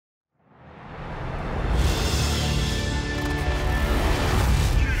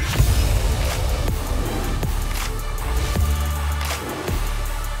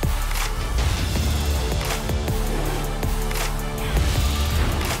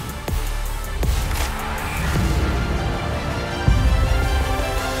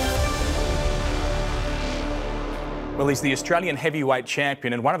Well, he's the Australian heavyweight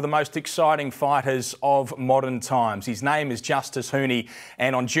champion and one of the most exciting fighters of modern times. His name is Justis Huni,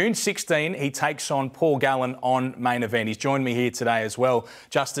 and on June 16, he takes on Paul Gallen on Main Event. He's joined me here today as well.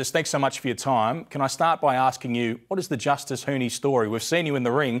 Justis, thanks so much for your time. Can I start by asking you, what is the Justis Huni story? We've seen you in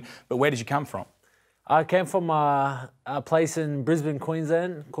the ring, but where did you come from? I came from a place in Brisbane,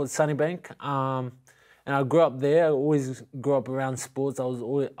 Queensland called Sunnybank. And I grew up there. I always grew up around sports. I was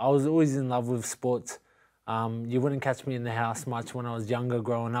always in love with sports. You wouldn't catch me in the house much when I was younger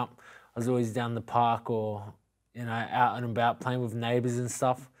growing up. I was always down the park or, out and about playing with neighbours and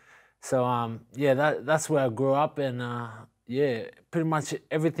stuff. So, that's where I grew up, and, pretty much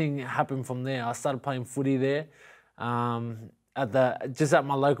everything happened from there. I started playing footy there just at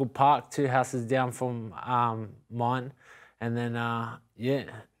my local park, 2 houses down from mine. And then, I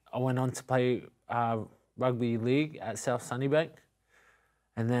went on to play rugby league at South Sunnybank.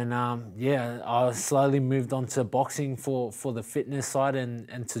 And then, I slowly moved on to boxing for the fitness side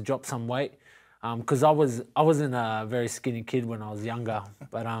and to drop some weight. Because I wasn't a very skinny kid when I was younger.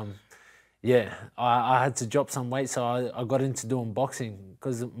 But, I had to drop some weight, so I got into doing boxing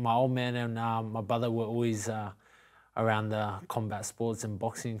because my old man and my brother were always around the combat sports and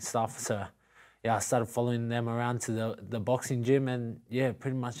boxing stuff. So, I started following them around to the boxing gym, and,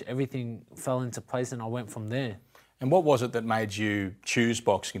 pretty much everything fell into place, and I went from there. And what was it that made you choose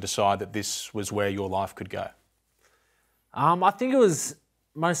boxing and decide that this was where your life could go? I think it was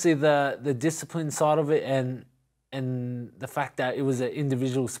mostly the discipline side of it and the fact that it was an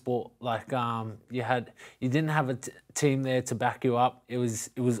individual sport. Like you didn't have a team there to back you up. It was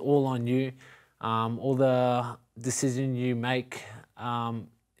all on you. All the decision you make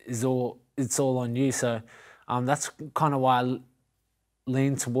it's all on you. So that's kind of why I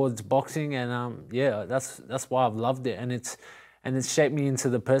lean towards boxing, and that's why I've loved it, and it's shaped me into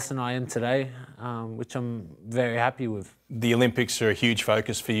the person I am today, which I'm very happy with. The Olympics are a huge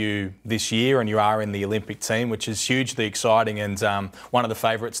focus for you this year, and you are in the Olympic team, which is hugely exciting, and one of the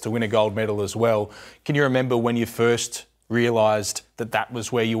favourites to win a gold medal as well. Can you remember when you first realised that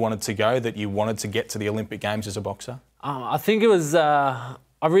was where you wanted to go, that you wanted to get to the Olympic Games as a boxer? I think it was, I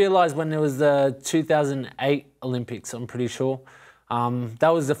realised when it was the 2008 Olympics, I'm pretty sure.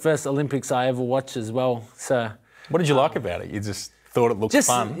 That was the first Olympics I ever watched as well. So, what did you like about it? You just thought it looked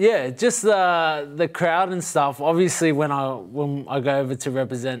fun? Yeah, just the crowd and stuff. Obviously, when I go over to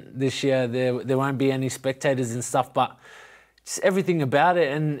represent this year, there won't be any spectators and stuff, but just everything about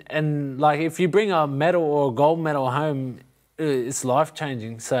it. And like, if you bring a medal or a gold medal home, it's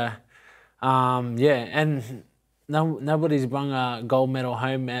life-changing. So, and nobody's brought a gold medal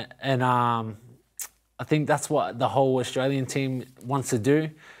home, and I think that's what the whole Australian team wants to do,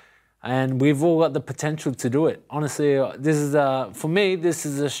 and we've all got the potential to do it. Honestly, for me, this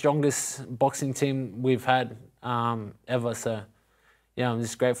is the strongest boxing team we've had ever. So, I'm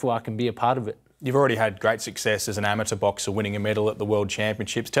just grateful I can be a part of it. You've already had great success as an amateur boxer, winning a medal at the World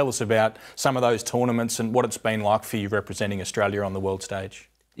Championships. Tell us about some of those tournaments and what it's been like for you representing Australia on the world stage.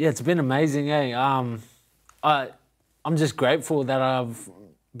 Yeah, it's been amazing, I'm just grateful that I've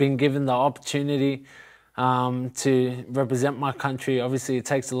been given the opportunity to represent my country. Obviously, it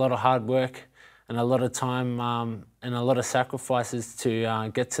takes a lot of hard work and a lot of time and a lot of sacrifices to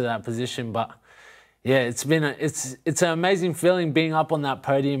get to that position. But it's an amazing feeling being up on that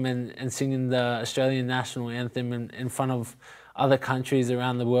podium and singing the Australian national anthem in front of other countries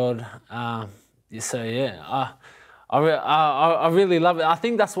around the world. I really love it. I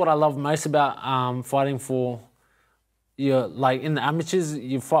think that's what I love most about fighting for. Like in the amateurs,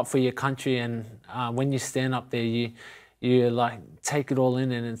 you fight for your country, and when you stand up there, you like take it all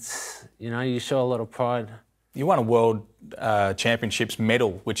in, and it's you show a lot of pride. You won a World Championships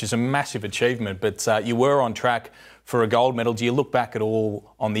medal, which is a massive achievement, but you were on track for a gold medal. Do you look back at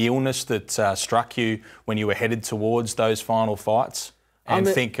all on the illness that struck you when you were headed towards those final fights, and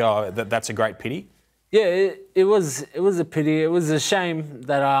think that's a great pity? Yeah, it was a pity. It was a shame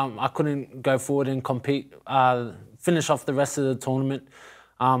that I couldn't go forward and compete. Finish off the rest of the tournament.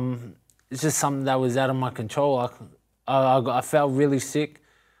 It's just something that was out of my control. I felt really sick,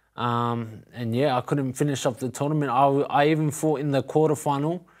 and I couldn't finish off the tournament. I even fought in the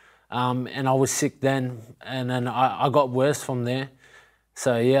quarterfinal, and I was sick then, and then I got worse from there.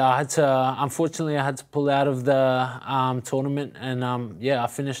 So unfortunately, I had to pull out of the tournament, and I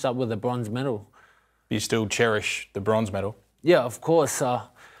finished up with a bronze medal. You still cherish the bronze medal? Yeah, of course.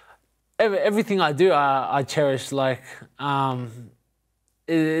 Everything I do, I cherish. Like,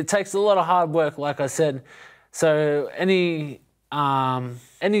 it takes a lot of hard work, like I said. So any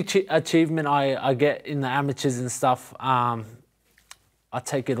achievement I get in the amateurs and stuff,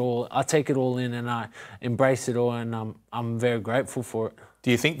 take it all. I take it all in, and I embrace it all, and I'm very grateful for it. Do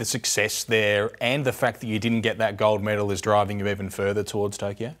you think the success there and the fact that you didn't get that gold medal is driving you even further towards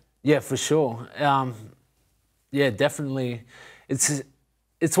Tokyo? Yeah, for sure. Yeah, definitely.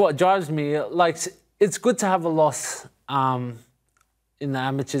 It's what drives me. Like, it's good to have a loss in the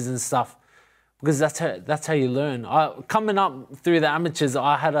amateurs and stuff, because that's how you learn. Coming up through the amateurs,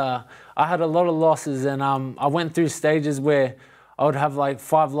 I had a lot of losses, and I went through stages where I would have like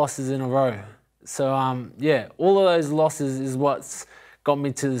 5 losses in a row. So yeah, all of those losses is what's got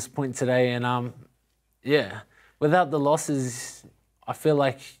me to this point today. And yeah, without the losses, I feel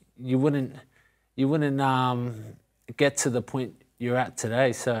like you wouldn't get to the point you're at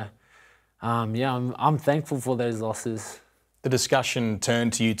today. So yeah, I'm thankful for those losses. The discussion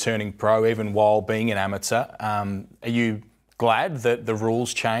turned to you turning pro even while being an amateur. Are you glad that the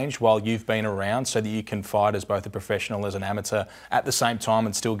rules changed while you've been around so that you can fight as both a professional as an amateur at the same time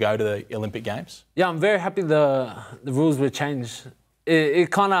and still go to the Olympic Games? Yeah, I'm very happy the rules were changed.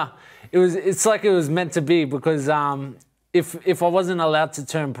 It's like it was meant to be, because if I wasn't allowed to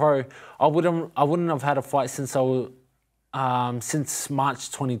turn pro, I wouldn't have had a fight since since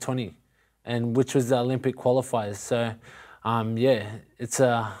March 2020, and which was the Olympic qualifiers. So yeah, it's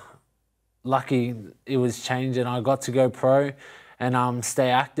lucky it was changed, and I got to go pro and stay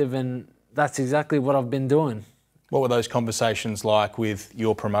active, and that's exactly what I've been doing. What were those conversations like with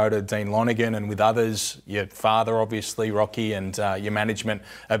your promoter, Dean Lonergan, and with others, your father, obviously, Rocky, and your management,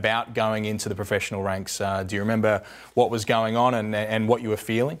 about going into the professional ranks? Do you remember what was going on and what you were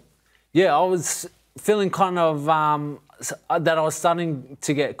feeling? Yeah, I was feeling kind of that I was starting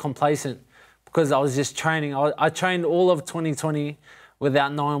to get complacent, because I was just training. I trained all of 2020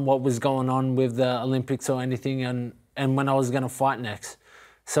 without knowing what was going on with the Olympics or anything, and when I was going to fight next.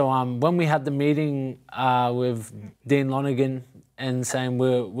 So when we had the meeting with Dean Lonergan and saying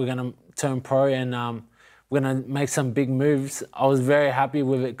we're going to turn pro and we're going to make some big moves, I was very happy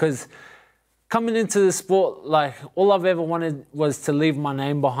with it, because coming into the sport, like, all I've ever wanted was to leave my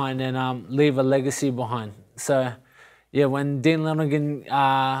name behind and leave a legacy behind. So yeah, when Dean Lonergan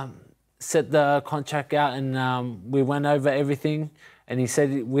set the contract out and we went over everything, and he said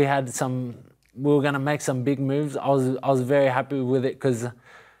we were going to make some big moves, I was very happy with it, because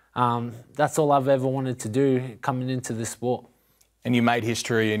that's all I've ever wanted to do coming into the sport. And you made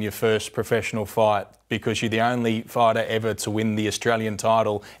history in your first professional fight, because you're the only fighter ever to win the Australian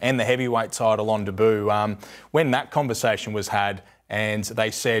title and the heavyweight title on debut. When that conversation was had and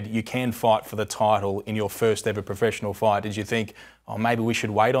they said you can fight for the title in your first ever professional fight, did you think, oh, maybe we should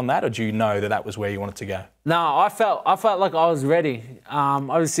wait on that, or do you know that that was where you wanted to go? No, I felt like I was ready.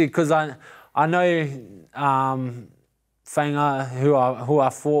 Obviously, because I know Fanger, who I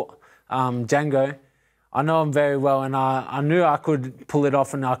fought, Django, I know him very well, and I knew I could pull it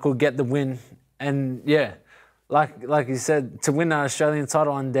off and I could get the win. And yeah, like you said, to win an Australian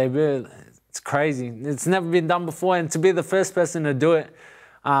title on debut, it's crazy. It's never been done before, and to be the first person to do it,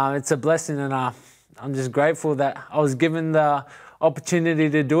 it's a blessing, and I'm just grateful that I was given the opportunity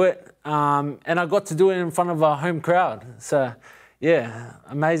to do it, and I got to do it in front of a home crowd. So yeah,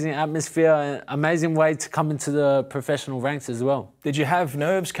 amazing atmosphere, amazing way to come into the professional ranks as well. Did you have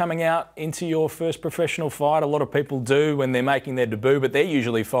nerves coming out into your first professional fight? A lot of people do when they're making their debut, but they're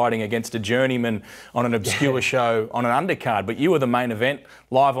usually fighting against a journeyman on an obscure show on an undercard. But you were the main event,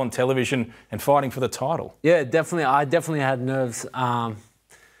 live on television and fighting for the title. Yeah, definitely. I definitely had nerves.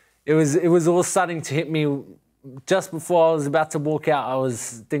 It was all starting to hit me. Just before I was about to walk out, I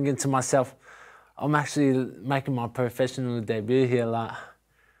was thinking to myself, I'm actually making my professional debut here, like.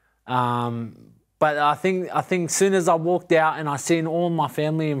 But I think soon as I walked out and I seen all my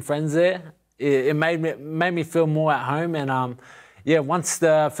family and friends there, it made me feel more at home. And yeah, once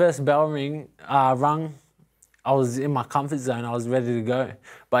the first bell rung, I was in my comfort zone. I was ready to go.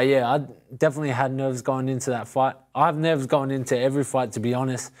 But yeah, I definitely had nerves going into that fight. I have nerves going into every fight, to be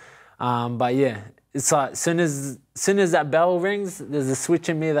honest. But yeah, it's like soon as that bell rings, there's a switch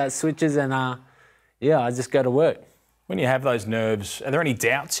in me that switches, and yeah, I just go to work. When you have those nerves, are there any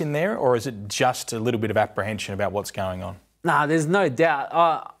doubts in there, or is it just a little bit of apprehension about what's going on? Nah, there's no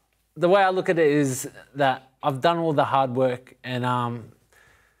doubt. The way I look at it is that I've done all the hard work, and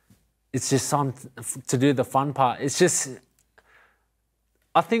it's just time to do the fun part. It's just,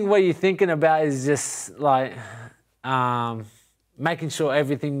 I think what you're thinking about is just like making sure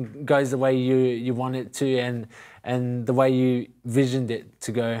everything goes the way you want it to, and the way you visioned it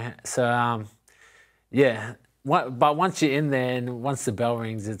to go. So yeah, but once you're in there and once the bell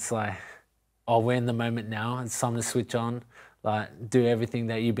rings, it's like, oh, we're in the moment now. It's time to switch on, like do everything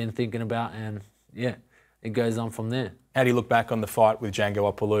that you've been thinking about, and yeah, it goes on from there. How do you look back on the fight with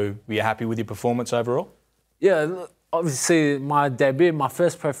Django Opalou? Were you happy with your performance overall? Yeah, obviously my debut, my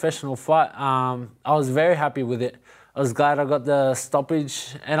first professional fight, I was very happy with it. I was glad I got the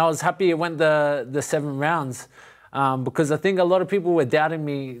stoppage, and I was happy it went the 7 rounds because I think a lot of people were doubting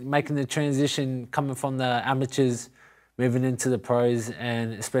me making the transition coming from the amateurs, moving into the pros,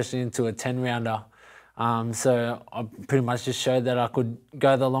 and especially into a 10-rounder. So I pretty much just showed that I could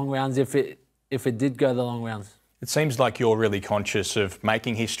go the long rounds if it did go the long rounds. It seems like you're really conscious of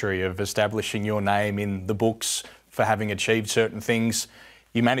making history, of establishing your name in the books for having achieved certain things.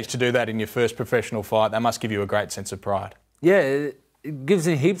 You managed to do that in your first professional fight. That must give you a great sense of pride. Yeah, it gives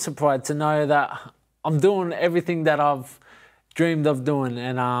me heaps of pride to know that I'm doing everything that I've dreamed of doing.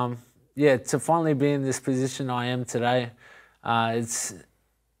 And yeah, to finally be in this position I am today, it's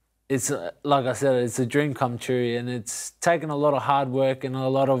like I said, it's a dream come true, and it's taken a lot of hard work and a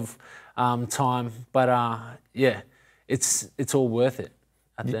lot of time. But yeah, it's all worth it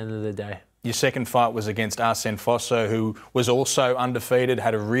at the end of the day. Your second fight was against Arsene Fosso, who was also undefeated,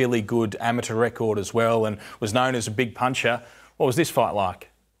 had a really good amateur record as well, and was known as a big puncher. What was this fight like?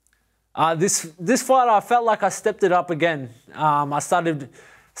 This fight, I felt like I stepped it up again. I started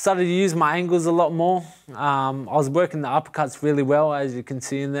to use my angles a lot more. I was working the uppercuts really well, as you can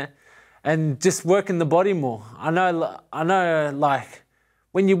see in there, and just working the body more. I know, like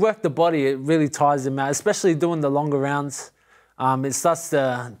when you work the body, it really tires them out, especially doing the longer rounds. It starts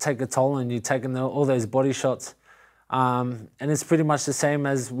to take a toll on you, taking all those body shots. And it's pretty much the same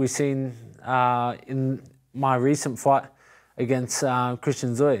as we've seen in my recent fight against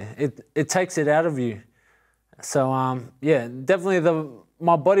Christian Zoy. It takes it out of you. So yeah, definitely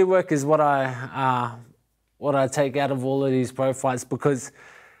my body work is what I take out of all of these pro fights, because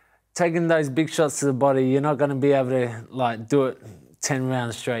taking those big shots to the body, you're not going to be able to like do it 10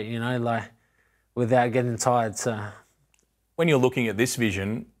 rounds straight, you know, like without getting tired. So. When you're looking at this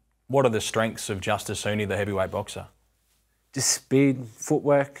vision, what are the strengths of Justis Huni, the heavyweight boxer? Just speed,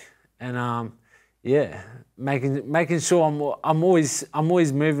 footwork, and yeah, making sure I'm always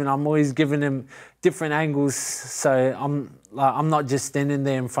moving. I'm always giving them different angles, so I'm not just standing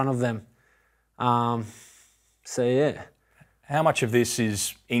there in front of them. So yeah. How much of this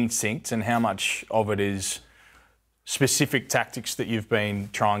is instinct, and how much of it is specific tactics that you've been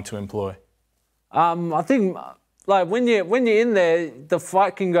trying to employ? I think. Like when you're in there, the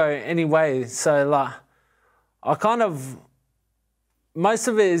fight can go any way. So like, most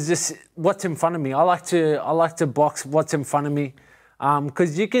of it is just what's in front of me. I like to box what's in front of me,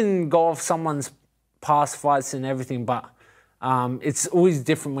 because you can go off someone's past fights and everything, but it's always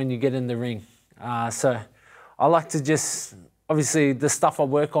different when you get in the ring. So I like to just, obviously the stuff I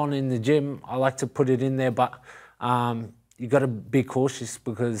work on in the gym, I like to put it in there, but you got to be cautious,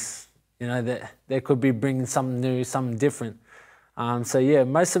 because you know, that they could be bringing something new, something different. So yeah,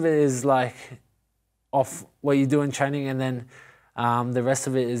 most of it is like off what you do in training, and then the rest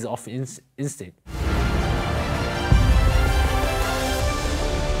of it is off instinct.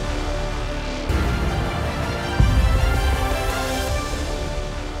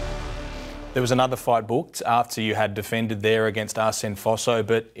 There was another fight booked after you had defended there against Arsene Fosso,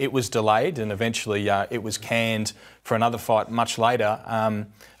 but it was delayed, and eventually it was canned for another fight much later.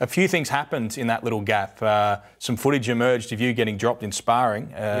 A few things happened in that little gap. Some footage emerged of you getting dropped in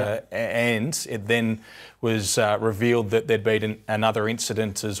sparring, and it then was revealed that there'd been another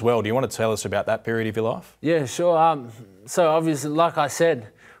incident as well. Do you want to tell us about that period of your life? Yeah, sure. So obviously, like I said,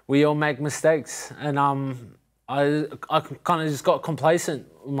 we all make mistakes, and I kind of just got complacent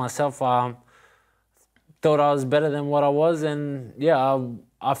with myself. Thought I was better than what I was, and yeah,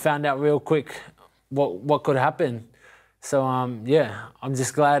 I found out real quick what could happen. So yeah, I'm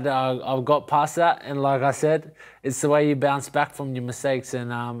just glad I got past that. And like I said, it's the way you bounce back from your mistakes.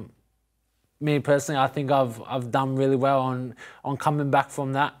 And me personally, I think I've done really well on coming back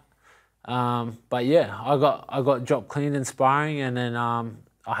from that. But yeah, I got dropped clean in sparring, and then I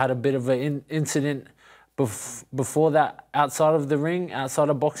had a bit of an incident before that outside of the ring, outside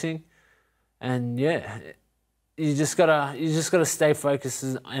of boxing. And yeah, you just gotta stay focused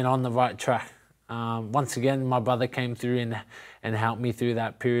and on the right track. Once again, my brother came through and helped me through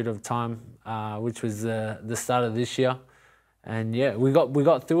that period of time, which was the start of this year. And yeah, we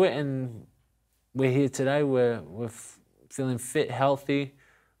got through it, and we're here today. We're feeling fit, healthy,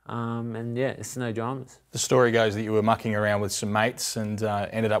 and yeah, it's no dramas. The story goes that you were mucking around with some mates and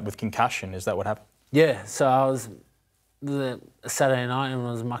ended up with concussion. Is that what happened? Yeah, so I was the Saturday night and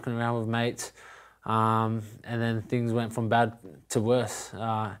I was mucking around with mates, and then things went from bad to worse.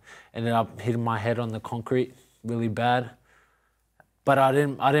 Ended up hitting my head on the concrete really bad. but I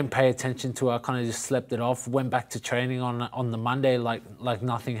didn't pay attention to it. I kind of just slept it off. Went back to training on the Monday like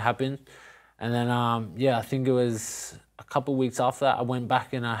nothing happened, and then yeah, I think it was a couple of weeks after that I went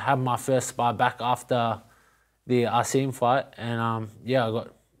back and I had my first spar back after the Asim fight, and yeah,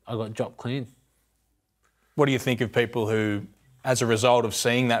 I got dropped clean. What do you think of people who, as a result of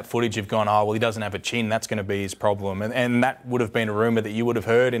seeing that footage, have gone, oh well, he doesn't have a chin, that's going to be his problem, and that would have been a rumour that you would have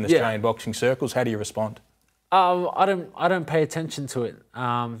heard in Australian boxing circles? How do you respond? I don't pay attention to it.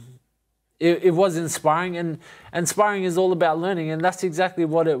 It was inspiring, and sparring is all about learning, and that's exactly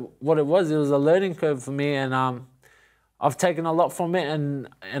what it was. It was a learning curve for me, and I've taken a lot from it, and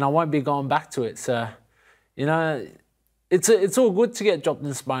I won't be going back to it. So, you know, it's all good to get dropped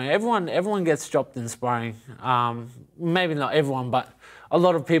in sparring. Everyone gets dropped in sparring. Maybe not everyone, but a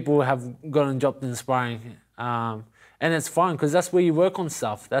lot of people have gotten dropped in sparring, and it's fine because that's where you work on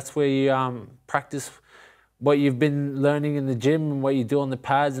stuff. That's where you practice what you've been learning in the gym and what you do on the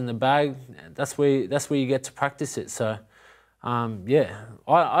pads and the bag. That's where you get to practice it. So, yeah,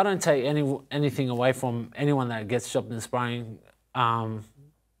 I don't take anything away from anyone that gets dropped in sparring,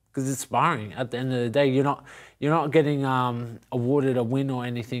 because it's sparring. At the end of the day, you're not getting awarded a win or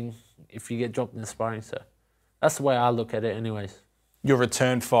anything if you get dropped in sparring. So that's the way I look at it, anyways. Your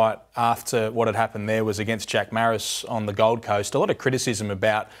return fight after what had happened there was against Jack Maris on the Gold Coast. A lot of criticism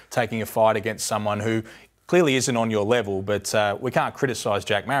about taking a fight against someone who clearly isn't on your level, but we can't criticise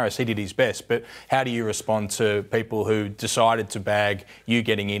Jack Maris. He did his best. But how do you respond to people who decided to bag you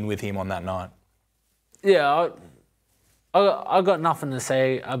getting in with him on that night? Yeah, I got nothing to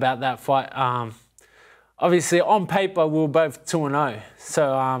say about that fight. Obviously, on paper, we were both 2-0.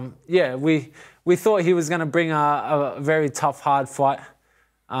 So, yeah, we thought he was going to bring a very tough, hard fight.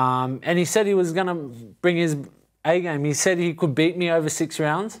 And he said he was going to bring his A game. He said he could beat me over 6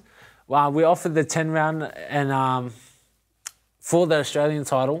 rounds. We offered the 10 round and for the Australian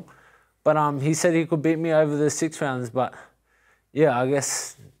title, but he said he could beat me over the 6 rounds. But yeah, I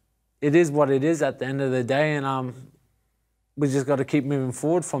guess it is what it is at the end of the day, and we just got to keep moving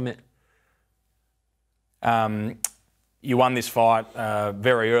forward from it. You won this fight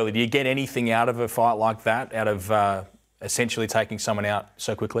very early. Do you get anything out of a fight like that, out of essentially taking someone out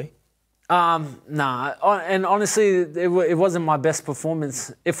so quickly? Nah, and honestly, it wasn't my best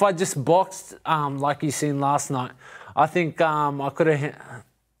performance. If I just boxed like you seen last night, I think I could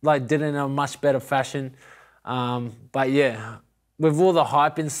have did it in a much better fashion. But yeah, with all the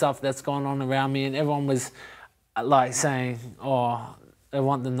hype and stuff that's going on around me, and everyone was like saying, "Oh, they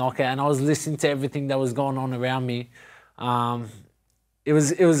want the knockout," and I was listening to everything that was going on around me. It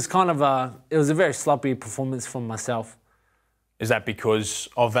was a very sloppy performance from myself. Is that because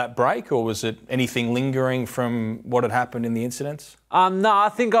of that break, or was it anything lingering from what had happened in the incidents? No, I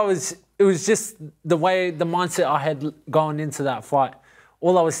think it was just the mindset I had going into that fight.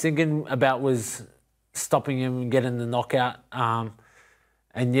 All I was thinking about was stopping him and getting the knockout.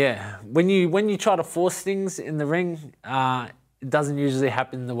 And yeah, when you try to force things in the ring, it doesn't usually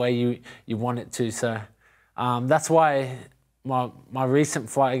happen the way you want it to. So that's why my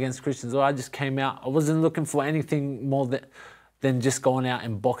recent fight against Christian, I just came out. I wasn't looking for anything more than just going out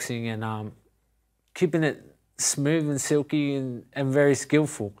and boxing and keeping it smooth and silky and very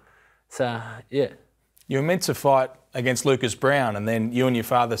skillful. So, yeah. You were meant to fight against Lucas Brown, and then you and your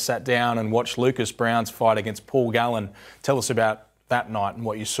father sat down and watched Lucas Brown's fight against Paul Gallen. Tell us about that night and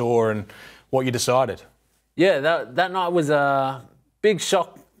what you saw and what you decided. Yeah, that night was a big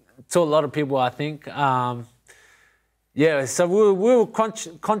shock to a lot of people, I think. Yeah, so we were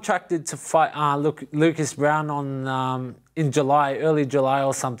contracted to fight Lucas Brown on in July, early July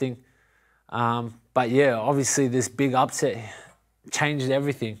or something. But yeah, obviously this big upset changed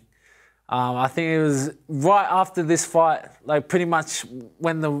everything. I think it was right after this fight, like pretty much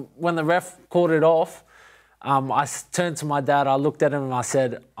when the ref called it off, I turned to my dad, I looked at him and I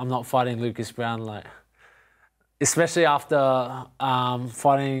said, "I'm not fighting Lucas Brown." Like, especially after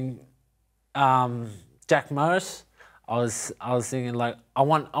fighting Jack Maris. I was thinking, like, I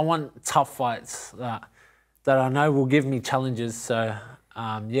want tough fights that I know will give me challenges. So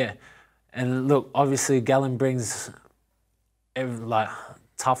yeah, and look, obviously Gallen brings like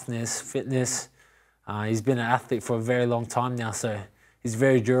toughness, fitness. He's been an athlete for a very long time now, so he's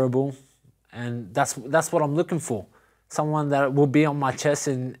very durable, and that's what I'm looking for. Someone that will be on my chest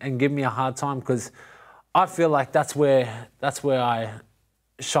and give me a hard time, because I feel like that's where I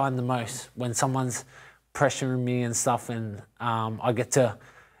shine the most, when someone's pressuring me and stuff, and I get to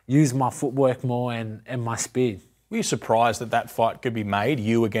use my footwork more and my speed. Were you surprised that that fight could be made,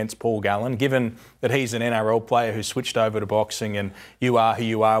 you against Paul Gallen, given that he's an NRL player who switched over to boxing and you are who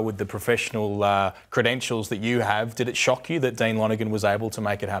you are with the professional credentials that you have? Did it shock you that Dean Lonergan was able to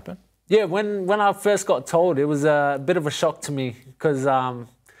make it happen? Yeah, when I first got told, it was a bit of a shock to me because I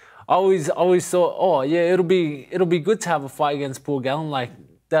always thought, oh yeah, it'll be good to have a fight against Paul Gallen, like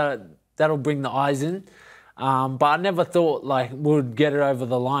that'll bring the eyes in. But I never thought like we'd get it over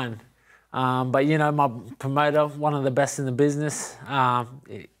the line. But you know, my promoter, one of the best in the business,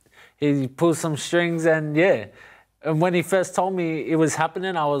 he pulled some strings, and yeah. And when he first told me it was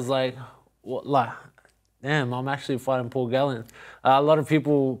happening, I was like, what, like, damn, I'm actually fighting Paul Gallen. A lot of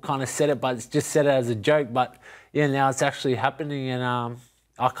people kind of said it, but just said it as a joke. But yeah, now it's actually happening, and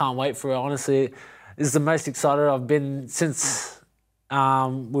I can't wait for it. Honestly, this is the most excited I've been since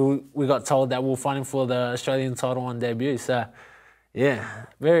we got told that we were fighting for the Australian title on debut. So yeah,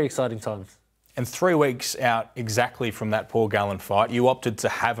 very exciting times. And 3 weeks out exactly from that Paul Gallen fight, you opted to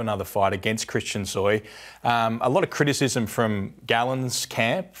have another fight against Christian Tszyu. A lot of criticism from Gallen's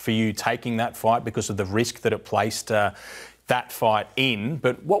camp for you taking that fight because of the risk that it placed that fight in.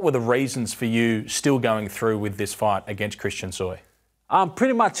 But what were the reasons for you still going through with this fight against Christian Tszyu?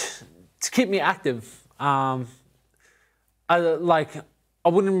 Pretty much to keep me active. I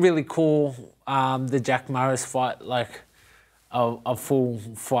wouldn't really call the Jack Morris fight like a full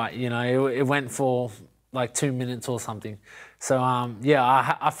fight, you know. It went for like 2 minutes or something. So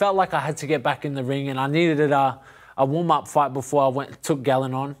yeah, I felt like I had to get back in the ring, and I needed a warm-up fight before I took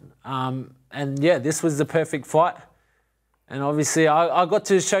Gallen on. And yeah, this was the perfect fight. And obviously I got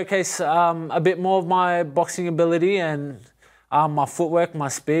to showcase a bit more of my boxing ability and my footwork, my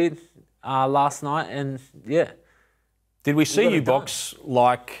speed last night, and yeah. Did we see you box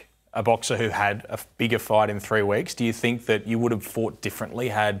like a boxer who had a bigger fight in 3 weeks? Do you think that you would have fought differently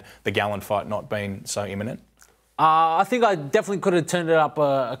had the Gallen fight not been so imminent? I think I definitely could have turned it up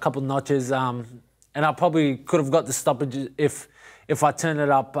a couple notches, and I probably could have got the stoppage if I turned it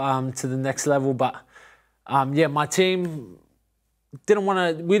up to the next level. But yeah, my team didn't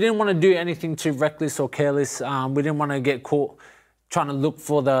want to. We didn't want to do anything too reckless or careless. We didn't want to get caught trying to look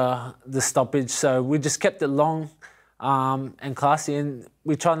for the stoppage, so we just kept it long and classy, and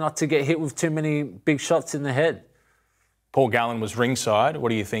we try not to get hit with too many big shots in the head. Paul Gallen was ringside. What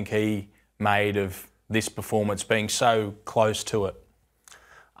do you think he made of this performance, being so close to it?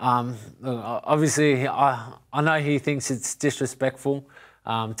 Obviously, I know he thinks it's disrespectful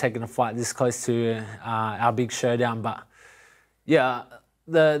taking a fight this close to our big showdown, but yeah,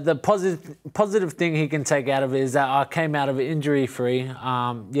 the positive thing he can take out of it is that I came out of it injury-free,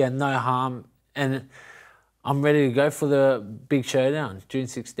 yeah, no harm, and I'm ready to go for the big showdown, June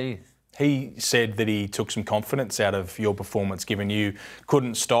 16th. He said that he took some confidence out of your performance, given you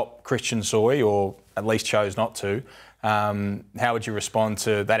couldn't stop Christian Tszyu, or at least chose not to. How would you respond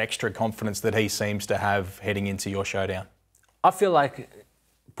to that extra confidence that he seems to have heading into your showdown? I feel like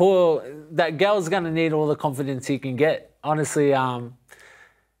that Gal's going to need all the confidence he can get. Honestly,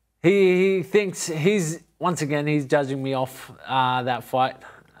 he thinks once again, he's judging me off that fight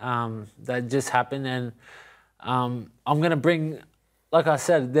that just happened, and I'm going to bring, like I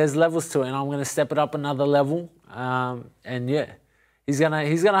said, there's levels to it, and I'm going to step it up another level. And yeah, he's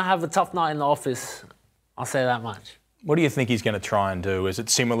gonna have a tough night in the office. I'll say that much. What do you think he's going to try and do? Is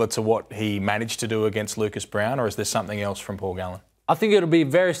it similar to what he managed to do against Lucas Brown, or is there something else from Paul Gallen? I think it'll be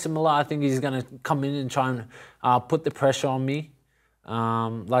very similar. I think he's going to come in and try and put the pressure on me.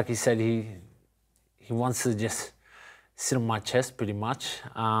 Like he said, he wants to just sit on my chest pretty much,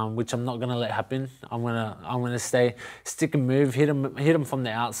 which I'm not going to let happen. I'm gonna stick and move, hit him from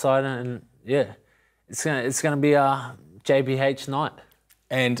the outside, and yeah, it's gonna be a JBH night.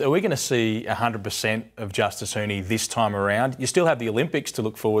 And are we going to see 100% of Justis Huni this time around? You still have the Olympics to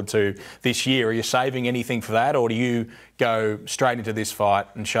look forward to this year. Are you saving anything for that, or do you go straight into this fight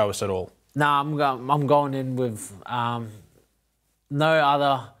and show us it all? No, I'm going in with no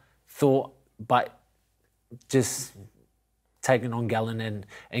other thought but just taking on Gallen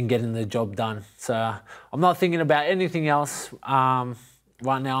and getting the job done. So I'm not thinking about anything else. Right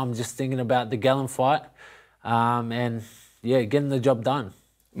now I'm just thinking about the Gallen fight and, yeah, getting the job done.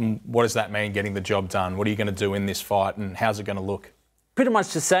 What does that mean, getting the job done? What are you going to do in this fight, and how's it going to look? Pretty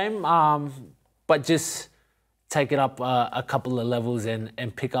much the same, but just take it up a couple of levels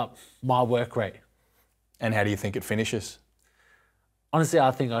and pick up my work rate. And how do you think it finishes? Honestly,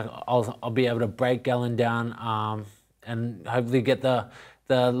 I think I'll be able to break Gallen down and hopefully get the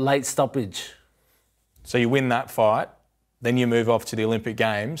late stoppage. So you win that fight, then you move off to the Olympic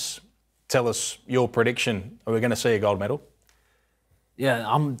Games. Tell us your prediction. Are we going to see a gold medal?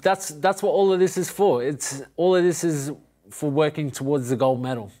 Yeah, that's what all of this is for. All of this is for working towards the gold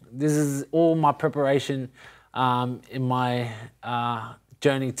medal. This is all my preparation in my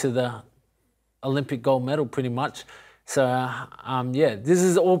journey to the Olympic gold medal, pretty much. So yeah, this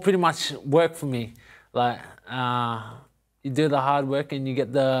is all pretty much work for me. Like you do the hard work and you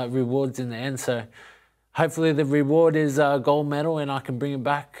get the rewards in the end. So hopefully the reward is a gold medal and I can bring it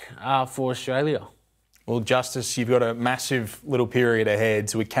back for Australia. Well, Justis, you've got a massive little period ahead,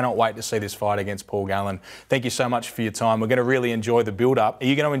 so we cannot wait to see this fight against Paul Gallen. Thank you so much for your time. We're going to really enjoy the build-up. Are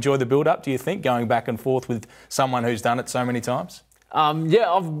you going to enjoy the build-up, do you think, going back and forth with someone who's done it so many times?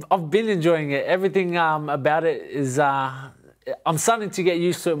 Yeah, I've been enjoying it. Everything about it is... I'm starting to get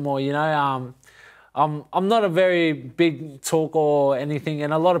used to it more, you know. I'm not a very big talker or anything,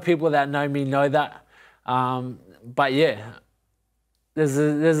 and a lot of people that know me know that. But yeah... There's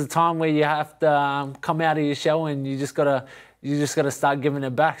a time where you have to come out of your shell and you just gotta start giving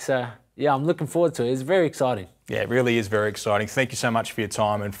it back. So yeah, I'm looking forward to it. It's very exciting. Yeah, it really is very exciting. Thank you so much for your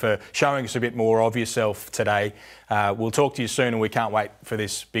time and for showing us a bit more of yourself today. We'll talk to you soon and we can't wait for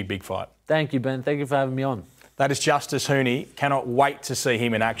this big fight. Thank you, Ben. Thank you for having me on. That is Justis Huni. Cannot wait to see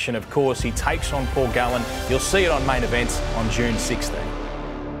him in action. Of course, he takes on Paul Gallen. You'll see it on Main Event on June 16.